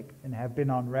anti-Semitic and have been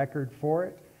on record for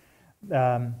it,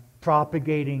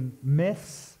 propagating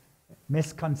myths,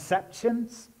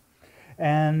 misconceptions,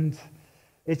 and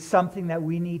it's something that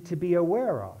we need to be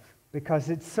aware of, because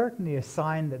it's certainly a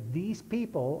sign that these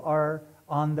people are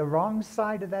on the wrong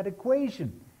side of that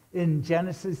equation. In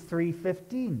Genesis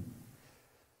 3:15,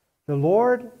 the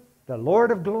Lord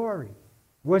of glory,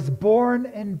 was born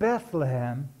in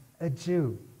Bethlehem, a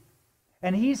Jew.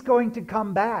 And he's going to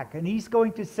come back, and he's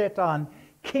going to sit on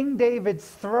King David's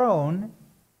throne.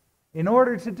 In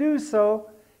order to do so,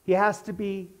 he has to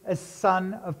be a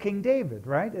son of King David,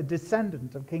 right? A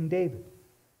descendant of King David.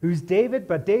 Who's David?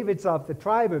 But David's of the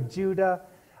tribe of Judah.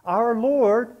 Our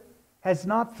Lord has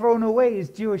not thrown away his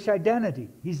Jewish identity.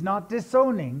 He's not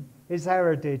disowning his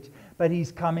heritage, but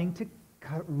he's coming to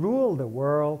rule the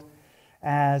world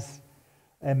as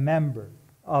a member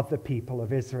of the people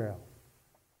of Israel.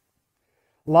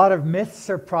 A lot of myths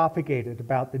are propagated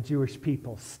about the Jewish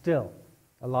people still.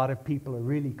 A lot of people are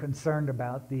really concerned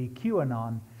about the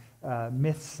QAnon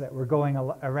myths that were going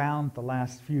around the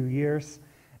last few years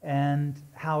and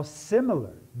how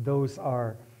similar those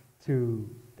are to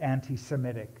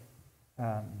anti-Semitic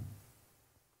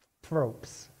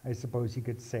tropes, I suppose you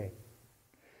could say.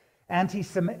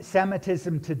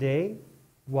 Anti-Semitism today,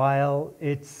 while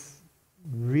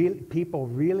people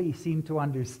really seem to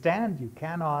understand you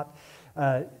cannot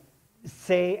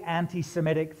say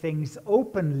anti-Semitic things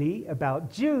openly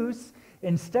about Jews,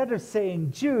 instead of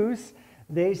saying Jews,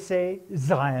 they say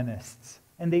Zionists,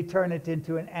 and they turn it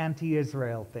into an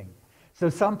anti-Israel thing. So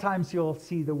sometimes you'll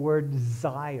see the word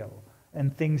Zio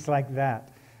and things like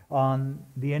that on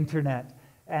the internet,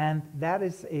 and that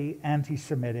is an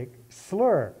anti-Semitic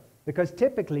slur, because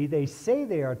typically they say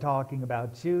they are talking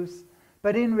about Jews,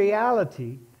 but in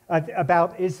reality,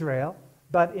 about Israel,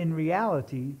 but in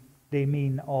reality, they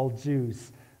mean all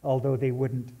Jews, although they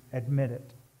wouldn't admit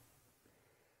it.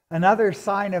 Another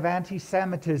sign of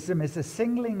anti-Semitism is a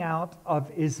singling out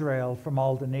of Israel from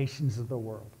all the nations of the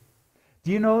world.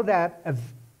 Do you know that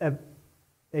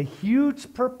a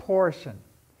huge proportion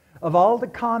of all the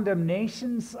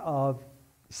condemnations of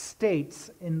states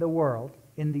in the world,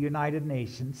 in the United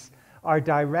Nations, are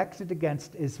directed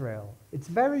against Israel? It's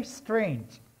very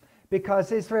strange,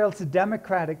 because Israel's a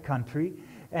democratic country,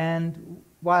 and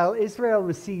while Israel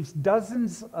receives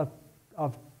dozens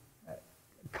of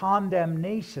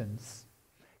condemnations,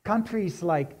 countries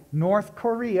like North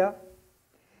Korea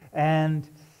and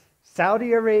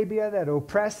Saudi Arabia that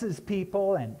oppresses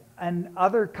people, and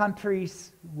other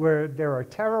countries where there are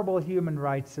terrible human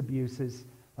rights abuses,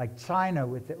 like China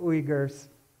with the Uyghurs,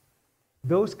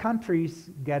 those countries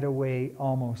get away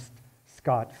almost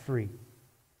scot-free.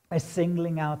 A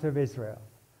singling out of Israel.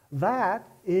 That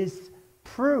is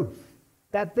proof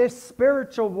that this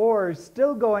spiritual war is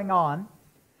still going on,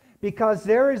 because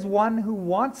there is one who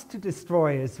wants to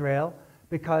destroy Israel,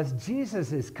 because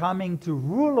Jesus is coming to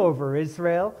rule over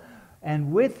Israel,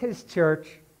 and with his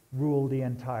church rule the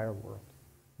entire world.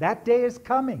 That day is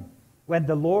coming when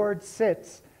the Lord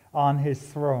sits on his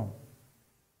throne.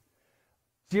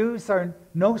 Jews are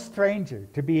no stranger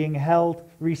to being held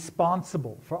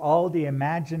responsible for all the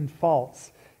imagined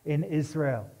faults in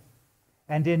Israel.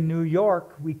 And in New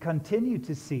York, we continue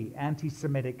to see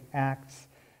anti-Semitic acts,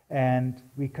 and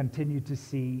we continue to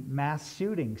see mass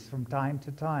shootings from time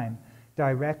to time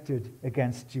directed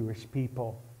against Jewish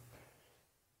people.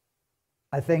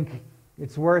 I think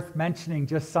it's worth mentioning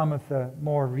just some of the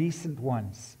more recent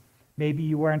ones. Maybe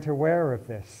you weren't aware of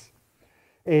this.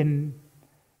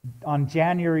 On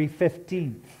January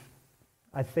 15th,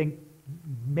 I think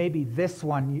maybe this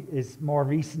one is more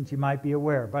recent, you might be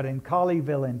aware, but in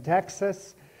Colleyville in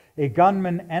Texas, a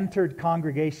gunman entered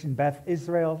Congregation Beth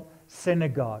Israel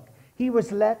Synagogue. He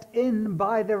was let in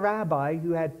by the rabbi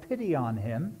who had pity on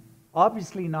him,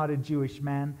 obviously not a Jewish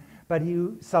man, but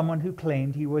someone who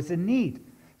claimed he was in need.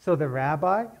 So the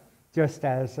rabbi, just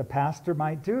as a pastor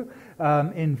might do,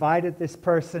 invited this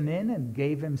person in and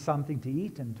gave him something to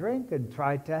eat and drink and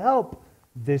tried to help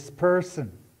this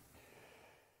person.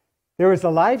 There was a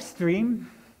live stream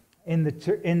in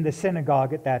the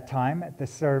synagogue at that time, at the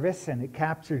service, and it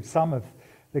captured some of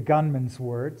the gunman's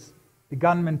words. The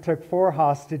gunman took 4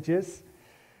 hostages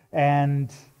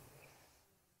and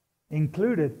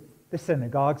included the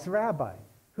synagogue's rabbi,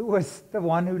 who was the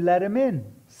one who let him in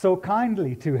so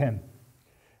kindly to him.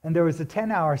 And there was a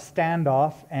 10-hour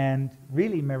standoff, and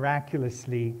really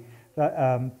miraculously,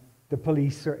 the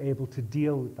police were able to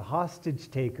deal with the hostage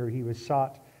taker. He was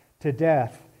shot to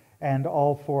death, and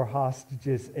all 4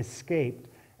 hostages escaped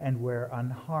and were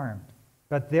unharmed.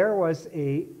 But there was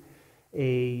a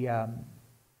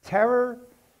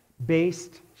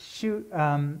terror-based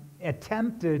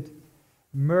attempted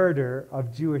murder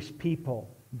of Jewish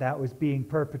people that was being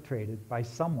perpetrated by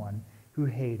someone who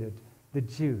hated the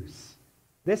Jews.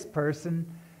 This person,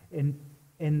 in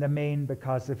the main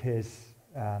because of his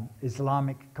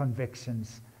Islamic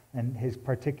convictions and his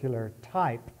particular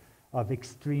type of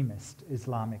extremist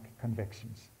Islamic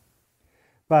convictions.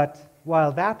 But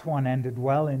while that one ended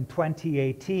well, in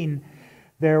 2018,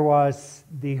 there was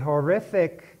the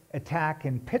horrific attack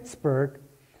in Pittsburgh,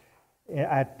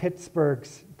 at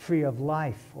Pittsburgh's Tree of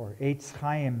Life, or Eitz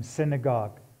Chaim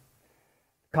Synagogue.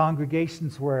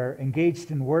 Congregations were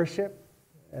engaged in worship.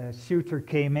 A shooter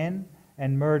came in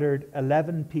and murdered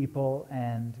 11 people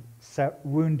and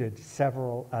wounded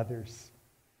several others.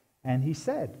 And he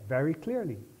said very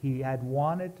clearly he had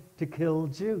wanted to kill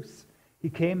Jews. He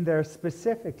came there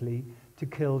specifically to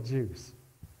kill Jews.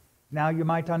 Now you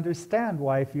might understand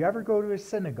why, if you ever go to a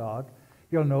synagogue,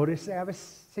 you'll notice they have a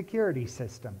security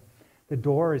system. The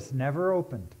door is never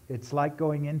opened. It's like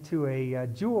going into a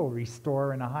jewelry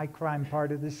store in a high-crime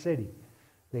part of the city.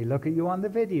 They look at you on the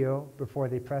video before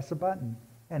they press a button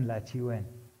and let you in.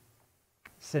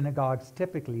 Synagogues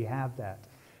typically have that.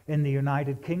 In the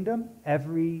United Kingdom,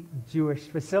 every Jewish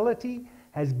facility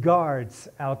has guards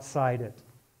outside it.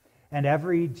 And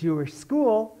every Jewish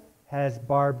school has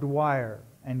barbed wire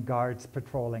and guards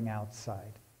patrolling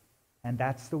outside. And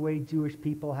that's the way Jewish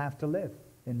people have to live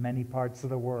in many parts of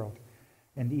the world,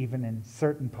 and even in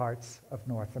certain parts of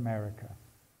North America.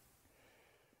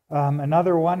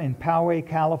 Another one in Poway,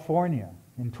 California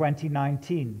in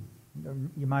 2019.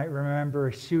 You might remember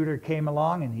a shooter came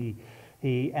along and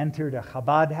He entered a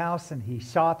Chabad house and he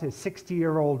shot a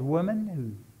 60-year-old woman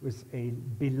who was a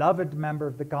beloved member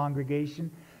of the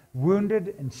congregation,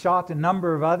 wounded and shot a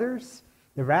number of others.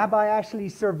 The rabbi actually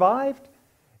survived,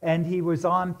 and he was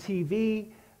on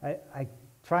TV. I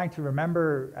trying to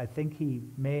remember, I think he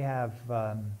may have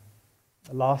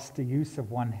lost the use of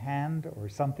one hand or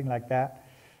something like that,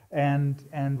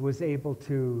 and was able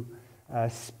to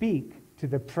speak to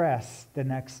the press the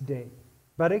next day.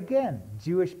 But again,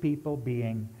 Jewish people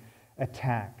being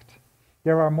attacked.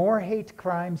 There are more hate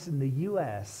crimes in the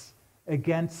U.S.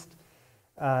 against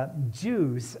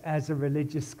Jews as a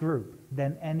religious group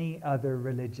than any other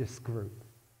religious group.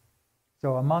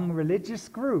 So among religious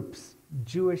groups,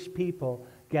 Jewish people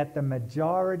get the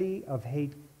majority of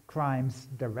hate crimes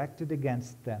directed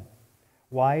against them.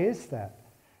 Why is that?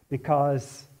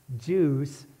 Because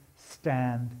Jews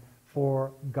stand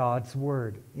for God's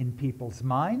word in people's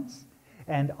minds,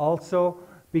 and also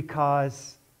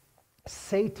because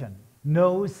Satan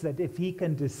knows that if he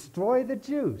can destroy the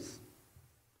Jews,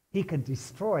 he can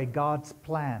destroy God's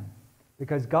plan,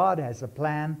 because God has a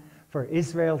plan for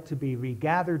Israel to be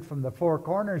regathered from the four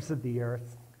corners of the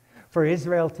earth, for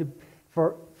Israel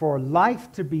for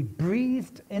life to be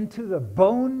breathed into the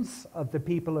bones of the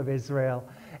people of Israel,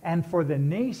 and for the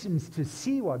nations to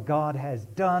see what God has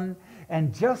done,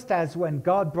 and just as when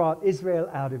God brought Israel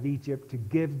out of Egypt, to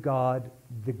give God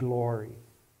the glory.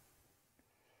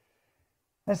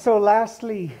 And so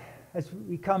lastly, as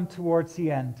we come towards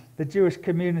the end, the Jewish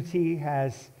community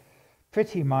has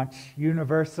pretty much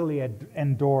universally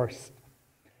endorsed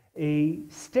a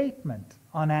statement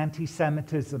on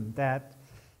anti-Semitism that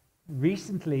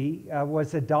recently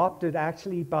was adopted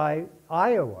actually by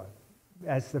Iowa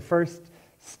as the first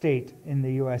state in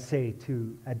the USA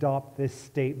to adopt this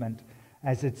statement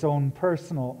as its own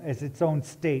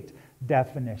state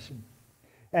definition.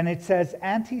 And it says,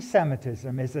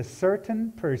 anti-Semitism is a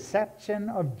certain perception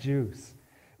of Jews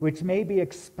which may be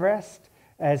expressed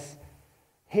as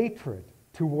hatred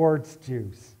towards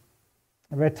Jews.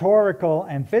 Rhetorical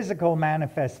and physical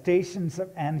manifestations of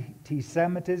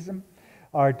anti-Semitism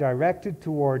are directed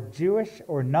toward Jewish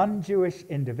or non-Jewish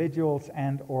individuals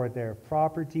and or their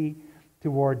property,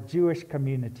 toward Jewish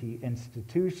community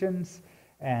institutions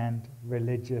and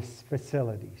religious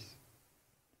facilities.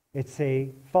 It's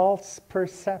a false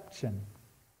perception.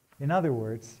 In other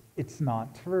words, it's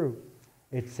not true.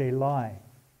 It's a lie.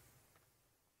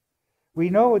 We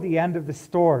know the end of the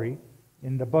story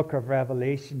in the book of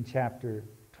Revelation chapter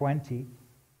 20.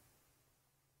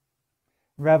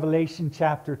 Revelation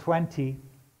chapter 20,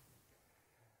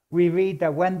 we read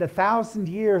that when the 1,000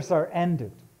 years are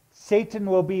ended, Satan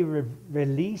will be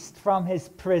released from his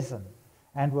prison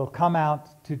and will come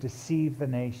out to deceive the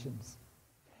nations.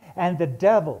 And the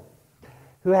devil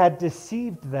who had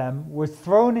deceived them was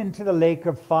thrown into the lake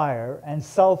of fire and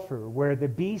sulfur, where the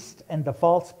beast and the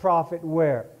false prophet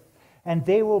were, and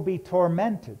they will be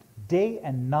tormented day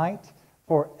and night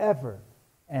forever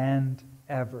and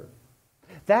ever.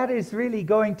 That is really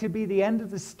going to be the end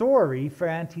of the story for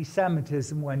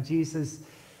anti-Semitism when Jesus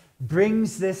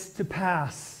brings this to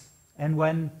pass and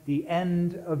when the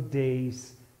end of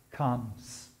days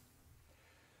comes.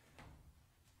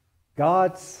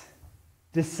 God's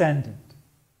descendant,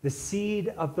 the seed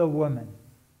of the woman,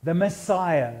 the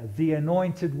Messiah, the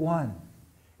anointed one,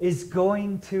 is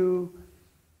going to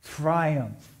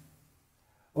triumph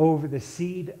over the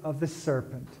seed of the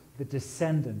serpent, the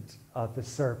descendant of the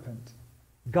serpent.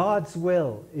 God's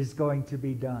will is going to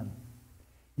be done.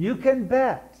 You can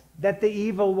bet that the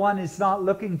evil one is not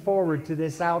looking forward to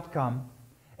this outcome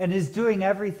and is doing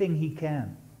everything he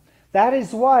can. That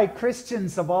is why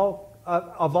Christians of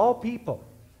all people,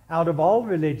 out of all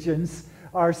religions,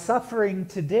 are suffering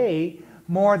today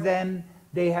more than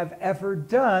they have ever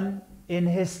done in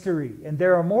history. And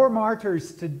there are more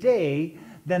martyrs today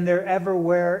than there ever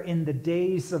were in the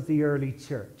days of the early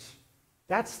church.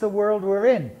 That's the world we're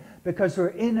in, because we're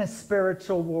in a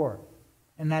spiritual war.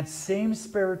 And that same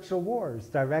spiritual war is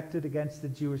directed against the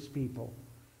Jewish people.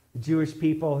 The Jewish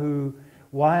people who,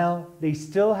 while they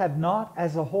still have not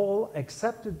as a whole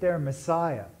accepted their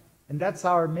Messiah, and that's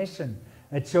our mission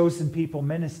at Chosen People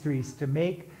Ministries, to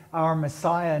make our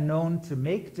Messiah known, to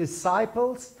make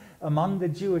disciples among the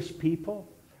Jewish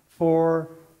people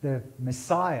for the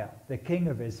Messiah, the King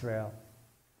of Israel.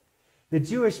 The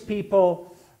Jewish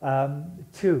people,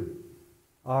 too,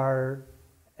 are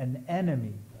an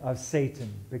enemy of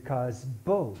Satan, because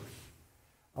both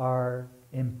are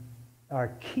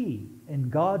key in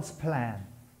God's plan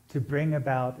to bring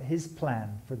about his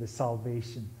plan for the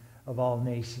salvation of all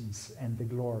nations and the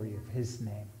glory of his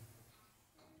name.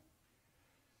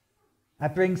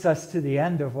 That brings us to the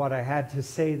end of what I had to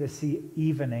say this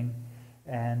evening,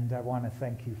 and I want to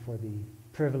thank you for the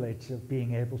privilege of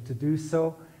being able to do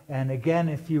so. And again,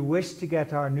 if you wish to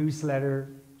get our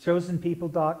newsletter,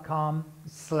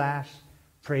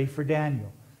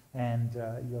 chosenpeople.com/prayfordaniel, and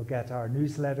you'll get our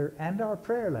newsletter and our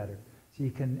prayer letter, so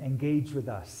you can engage with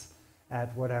us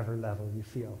at whatever level you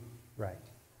feel right.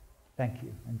 Thank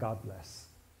you, and God bless.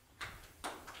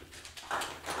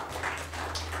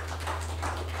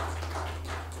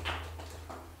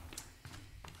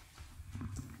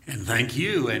 And thank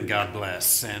you, and God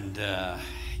bless. And, as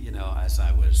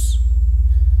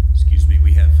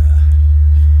we have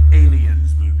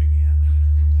aliens moving in.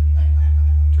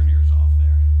 Turn yours off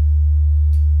there.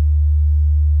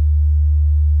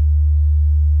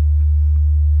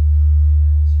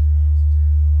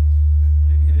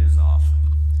 Maybe it is off.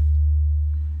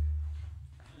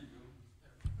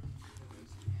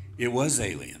 It was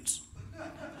aliens.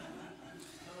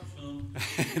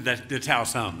 That's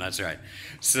house home, that's right.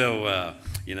 So,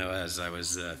 as I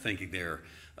was thinking there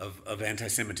of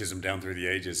anti-Semitism down through the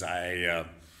ages, I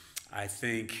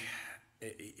think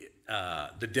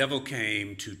the devil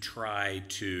came to try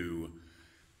to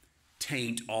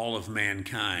taint all of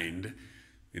mankind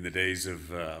in the days of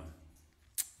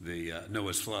the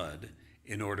Noah's flood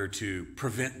in order to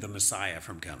prevent the Messiah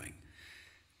from coming.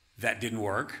 That didn't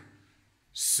work.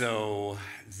 So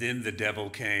then the devil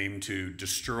came to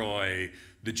destroy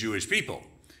the Jewish people,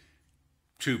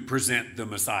 to prevent the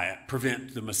Messiah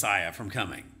from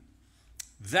coming.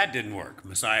 That didn't work.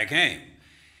 Messiah came.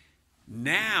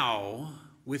 Now,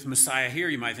 with Messiah here,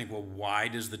 you might think, well, why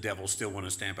does the devil still want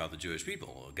to stamp out the Jewish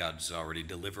people? God's already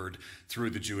delivered through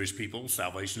the Jewish people.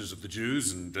 Salvation is of the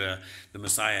Jews, and the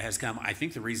Messiah has come. I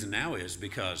think the reason now is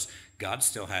because God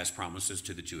still has promises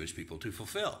to the Jewish people to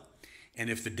fulfill. And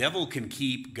if the devil can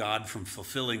keep God from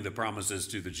fulfilling the promises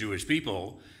to the Jewish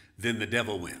people, then the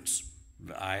devil wins.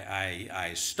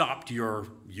 I stopped your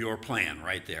plan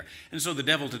right there. And so the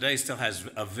devil today still has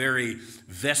a very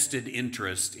vested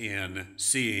interest in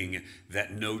seeing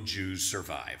that no Jews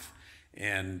survive.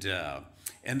 And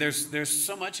there's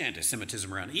so much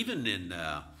anti-Semitism around. Even in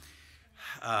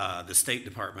the State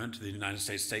Department, the United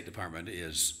States State Department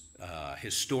is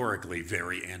historically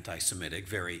very anti-Semitic,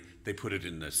 they put it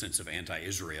in the sense of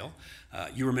anti-Israel.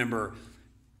 You remember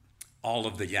all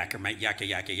of the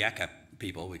yakka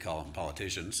people, we call them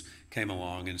politicians, came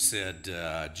along and said,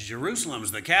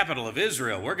 Jerusalem's the capital of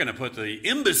Israel. We're going to put the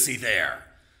embassy there.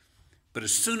 But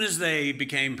as soon as they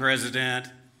became president,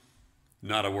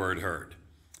 not a word heard.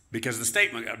 Because the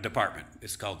State Department,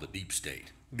 it's called the deep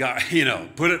state. God,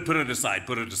 put it aside.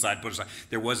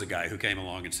 There was a guy who came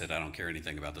along and said, I don't care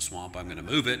anything about the swamp, I'm going to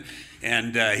move it.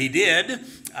 And he did,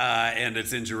 and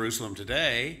it's in Jerusalem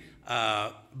today.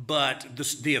 But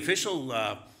the official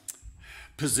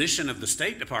position of the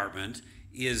State Department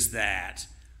is that,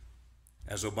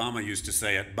 as Obama used to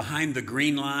say it, behind the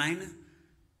green line,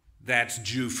 that's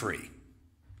Jew-free.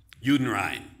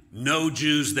 Judenrein. No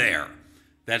Jews there.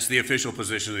 That's the official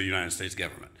position of the United States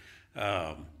government.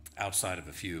 Outside of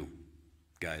a few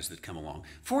guys that come along.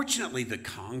 Fortunately, the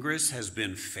Congress has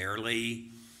been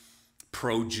fairly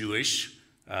pro-Jewish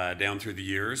down through the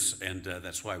years, and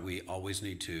that's why we always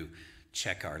need to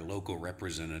check our local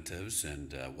representatives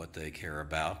and what they care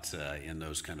about in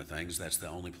those kind of things. That's the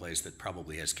only place that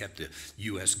probably has kept the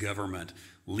U.S. government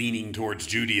leaning towards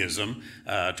Judaism,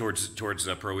 towards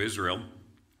pro-Israel.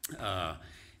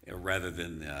 Rather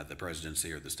than the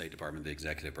presidency or the State Department, the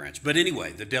executive branch. But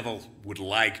anyway, the devil would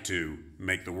like to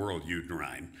make the world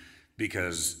Judenrein,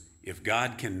 because if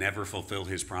God can never fulfill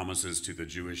his promises to the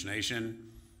Jewish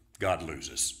nation, God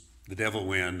loses. The devil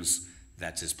wins.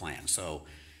 That's his plan. So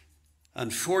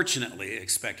unfortunately,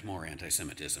 expect more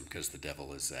anti-Semitism, because the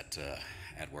devil is at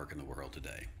work in the world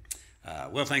today.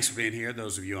 Well, thanks for being here.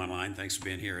 Those of you online, thanks for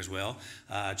being here as well.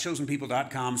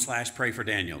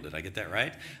 chosenpeople.com/prayfordaniel. Did I get that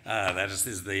right? That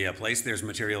is the place. There's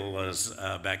materials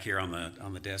back here on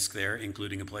the desk there,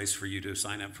 including a place for you to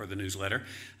sign up for the newsletter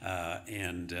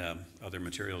and other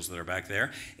materials that are back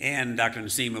there. And Dr.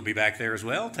 Nessim will be back there as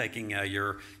well, taking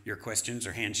your questions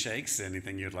or handshakes,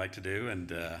 anything you'd like to do, and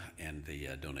the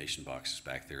donation box is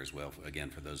back there as well. Again,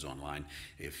 for those online,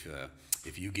 if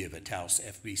you give at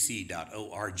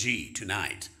tausfbc.org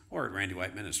tonight, or at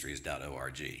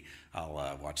randywhiteministries.org,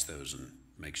 I'll watch those and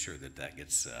make sure that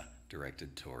gets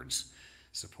directed towards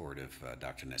support of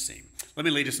Dr. Nessim. Let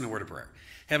me lead us in a word of prayer.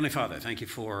 Heavenly Father, thank you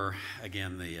for,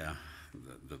 again,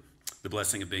 the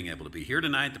blessing of being able to be here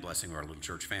tonight, the blessing of our little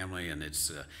church family and its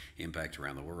impact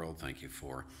around the world. Thank you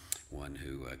for one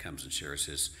who comes and shares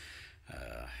his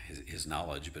his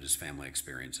knowledge, but his family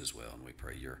experience as well. And we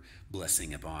pray your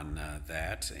blessing upon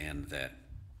that, and that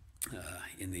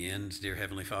in the end, dear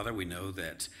Heavenly Father, we know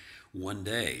that one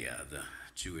day the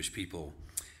Jewish people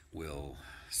will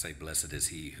say, "Blessed is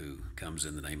he who comes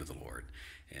in the name of the Lord,"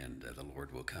 and the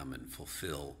Lord will come and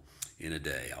fulfill in a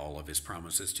day all of his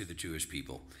promises to the Jewish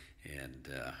people. And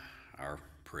our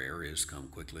prayer is, "Come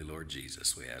quickly, Lord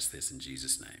Jesus." We ask this in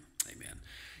Jesus' name. Amen.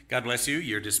 God bless you.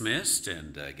 You're dismissed.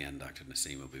 And again, Dr.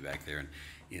 Nessim will be back there and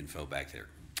info back there.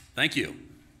 Thank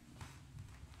you.